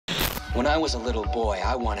When I was a little boy,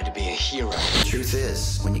 I wanted to be a hero. The truth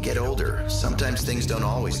is, when you get older, sometimes things don't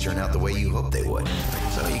always turn out the way you hope they would.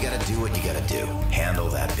 So you gotta do what you gotta do. Handle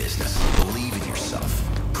that business. Believe in yourself.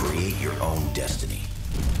 Create your own destiny.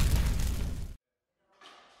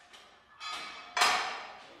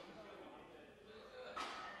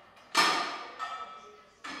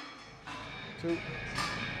 2,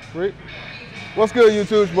 3. What's good,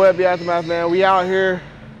 YouTube? It's your boy FBAFTERMATH, man. We out here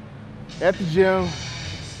at the gym,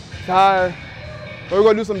 tired. We're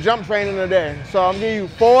gonna do some jump training today. So I'm gonna give you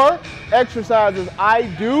 4 exercises I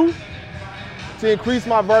do to increase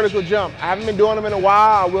my vertical jump. I haven't been doing them in a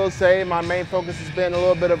while. I will say my main focus has been a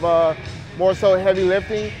little bit of more so heavy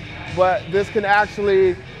lifting, but this can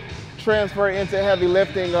actually transfer into heavy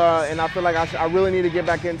lifting, and I feel like I really need to get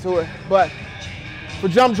back into it. But for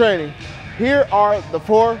jump training, here are the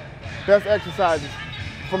 4 best exercises,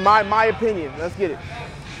 from my opinion. Let's get it.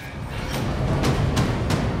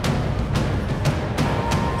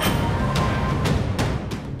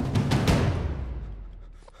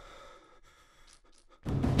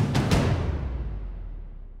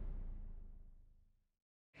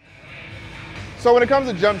 So when it comes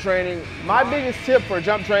to jump training, my biggest tip for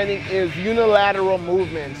jump training is unilateral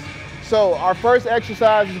movements. So our first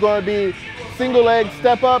exercise is going to be single leg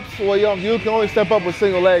step ups. Well, you can only step up with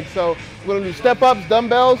single legs. So we're going to do step ups,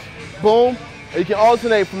 dumbbells, boom. And you can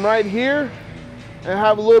alternate from right here and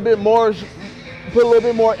have a little bit more, put a little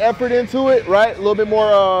bit more effort into it, right? A little bit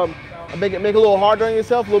more, make it a little harder on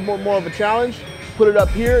yourself, a little more of a challenge. Put it up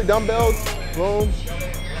here, dumbbells, boom,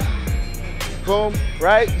 boom,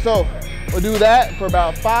 right? So we'll do that for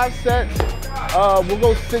about 5 sets. We'll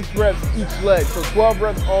go 6 reps each leg, so 12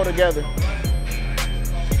 reps all together.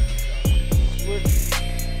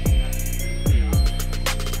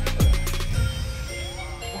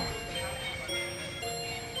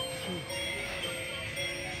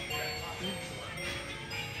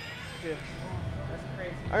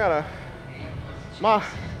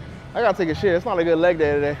 I gotta take a shit. It's not a good leg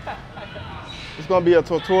day today. It's gonna be a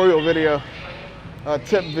tutorial video, a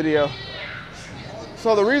tip video.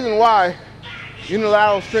 So the reason why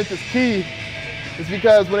unilateral strength is key is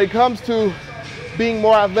because when it comes to being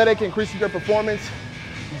more athletic, increasing your performance,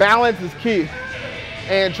 balance is key.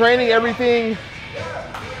 And training everything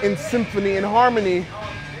in symphony, in harmony,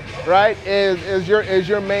 right, is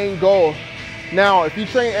your main goal. Now, if you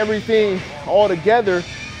train everything all together,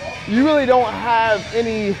 you really don't have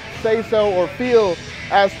any say-so or feel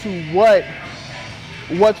as to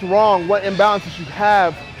what's wrong, what imbalances you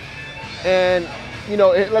have. And you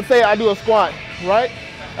know, let's say I do a squat, right?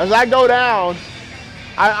 As I go down,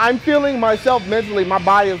 I'm feeling myself mentally, my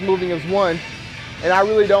body is moving as one, and I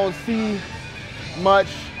really don't see much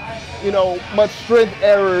strength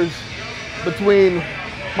errors between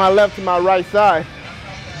my left and my right side.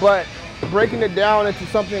 But breaking it down into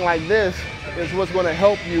something like this is what's going to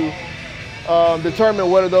help you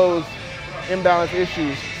determine what are those imbalance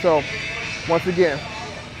issues. So once again,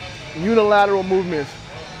 unilateral movements.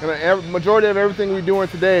 And the majority of everything we're doing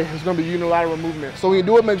today is going to be unilateral movement. So when you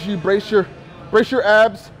do it, make sure you brace your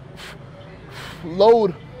abs,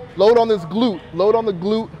 load on this glute, load on the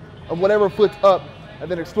glute of whatever foot's up, and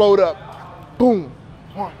then explode up. Boom,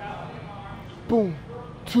 1, boom,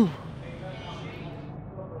 2.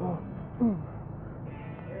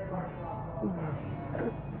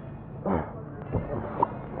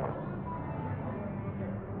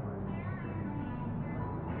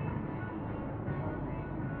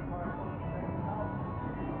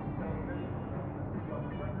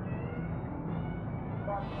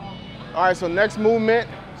 All right, so next movement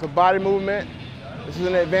is a body movement. This is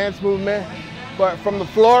an advanced movement, but from the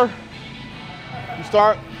floor, you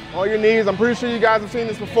start on your knees. I'm pretty sure you guys have seen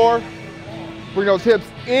this before. Bring those hips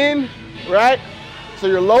in, right? So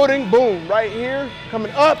you're loading, boom, right here,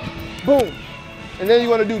 coming up, boom. And then you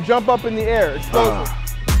want to do jump up in the air, explosive.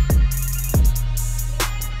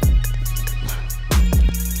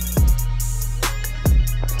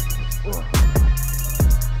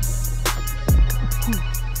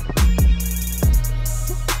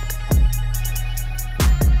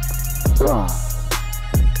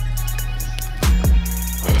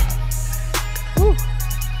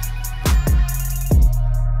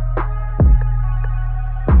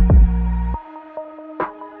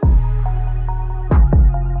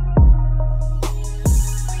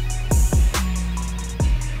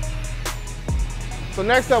 So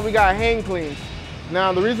next up, we got hang cleans.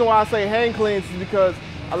 Now, the reason why I say hang cleans is because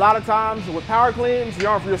a lot of times with power cleans,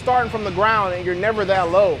 you're starting from the ground and you're never that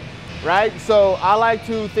low, right? So I like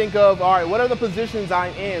to think of, all right, what are the positions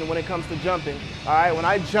I'm in when it comes to jumping? All right, when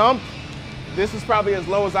I jump, this is probably as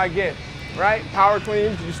low as I get. right? Power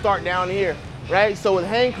cleans, you start down here, right? So with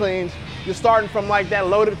hang cleans, you're starting from like that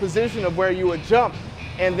loaded position of where you would jump,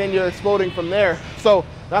 and then you're exploding from there. So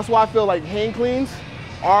that's why I feel like hang cleans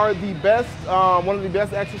are the best, one of the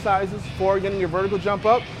best exercises for getting your vertical jump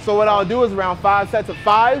up. So what I'll do is around 5 sets of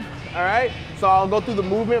 5, all right? So I'll go through the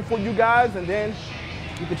movement for you guys, and then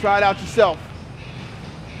you can try it out yourself.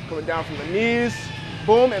 Coming down from the knees,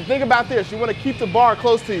 boom, and think about this. You wanna keep the bar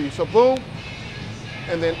close to you. So boom,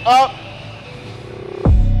 and then up.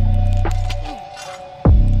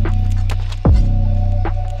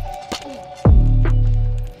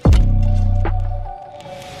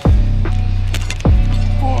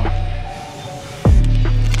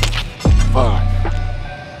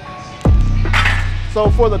 So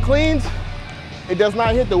for the cleans, it does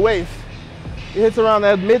not hit the waist. It hits around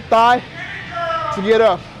that mid-thigh to get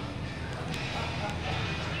up.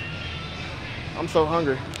 I'm so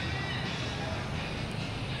hungry.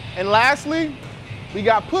 And lastly, we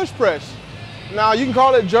got push press. Now you can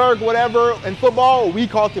call it jerk, whatever. In football, we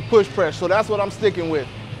call it the push press. So that's what I'm sticking with.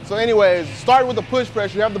 So anyways, start with the push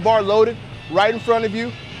press. You have the bar loaded right in front of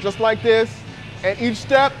you, just like this. And each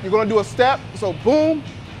step, you're gonna do a step. So boom,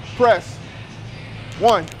 press.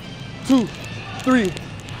 1, 2, 3,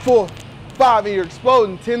 4, 5, and you're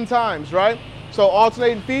exploding 10 times, right? So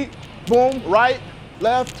alternating feet, boom, right,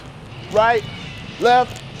 left, kind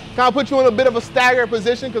of put you in a bit of a stagger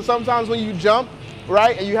position, because sometimes when you jump,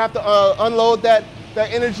 right, and you have to unload that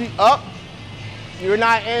energy up,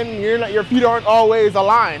 your feet aren't always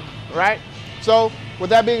aligned, right? So with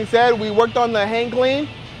that being said, we worked on the hang clean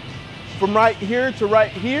from right here to right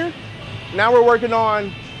here. Now we're working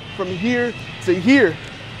on from here to here.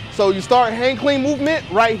 So you start hang clean movement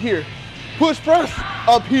right here. Push press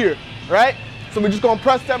up here, right? So we're just gonna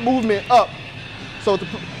press that movement up. So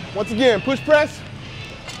once again, push press.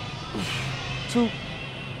 2,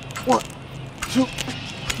 1, 2,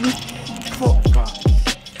 3, 4, 5,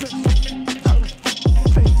 6, 7,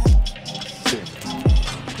 8,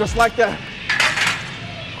 6. Just like that.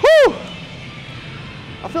 Whew!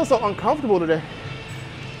 I feel so uncomfortable today.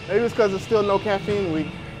 Maybe it's because it's still no caffeine week.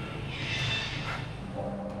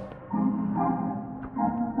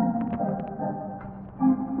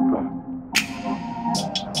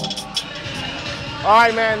 All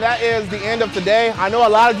right, man, that is the end of today. I know a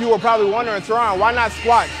lot of you are probably wondering, Teron, why not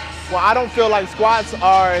squats? Well, I don't feel like squats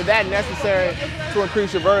are that necessary to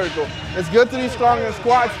increase your vertical. It's good to be strong in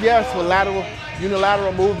squats, yes, with lateral,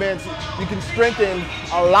 unilateral movements. You can strengthen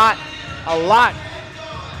a lot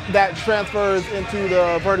that transfers into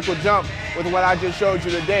the vertical jump with what I just showed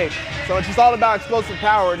you today. So it's just all about explosive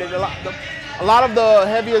power. A lot of the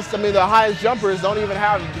heaviest, the highest jumpers don't even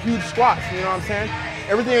have huge squats, you know what I'm saying?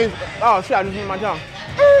 Everything is, oh shit, I just moved my tongue.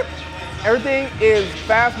 Everything is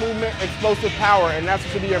fast movement, explosive power, and that's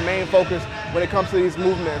what should be your main focus when it comes to these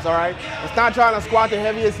movements, all right? It's not trying to squat the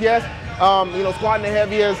heaviest, yes. Squatting the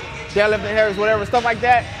heaviest, deadlifting the heaviest, whatever, stuff like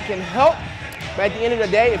that can help. But at the end of the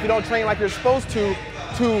day, if you don't train like you're supposed to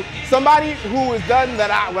somebody who has done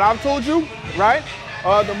what I've told you, right?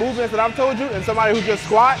 The movements that I've told you, and somebody who just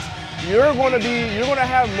squats, you're gonna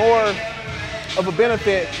have more of a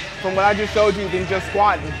benefit from what I just showed you than just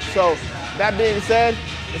squatting. So that being said,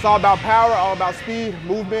 it's all about power, all about speed,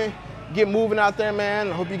 movement. Get moving out there,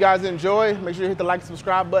 man. I hope you guys enjoy. Make sure you hit the like and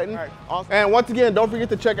subscribe button. All right, awesome. And once again, don't forget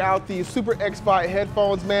to check out the Super X5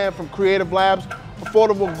 headphones, man, from Creative Labs.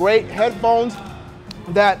 Affordable, great headphones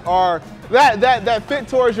that fit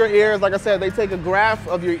towards your ears. Like I said, they take a graph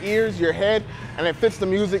of your ears, your head, and it fits the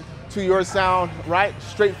music to your sound, right?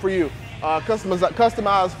 Straight for you.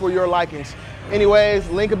 Customized for your likings. Anyways,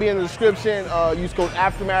 link will be in the description. Use code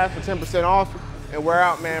AFTERMATH for 10% off. And we're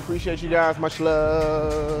out, man. Appreciate you guys. Much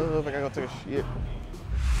love. I gotta go take a shit.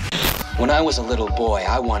 When I was a little boy,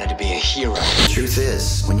 I wanted to be a hero. The truth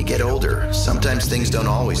is, when you get older, sometimes things don't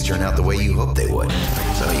always turn out the way you hope they would.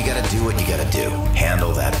 So you gotta do what you gotta do.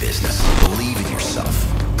 Handle that business. Believe in yourself.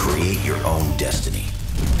 Create your own destiny.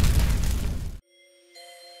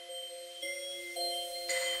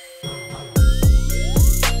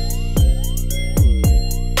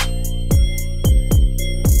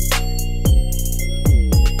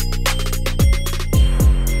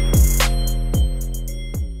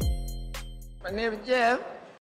 My name is Jeff.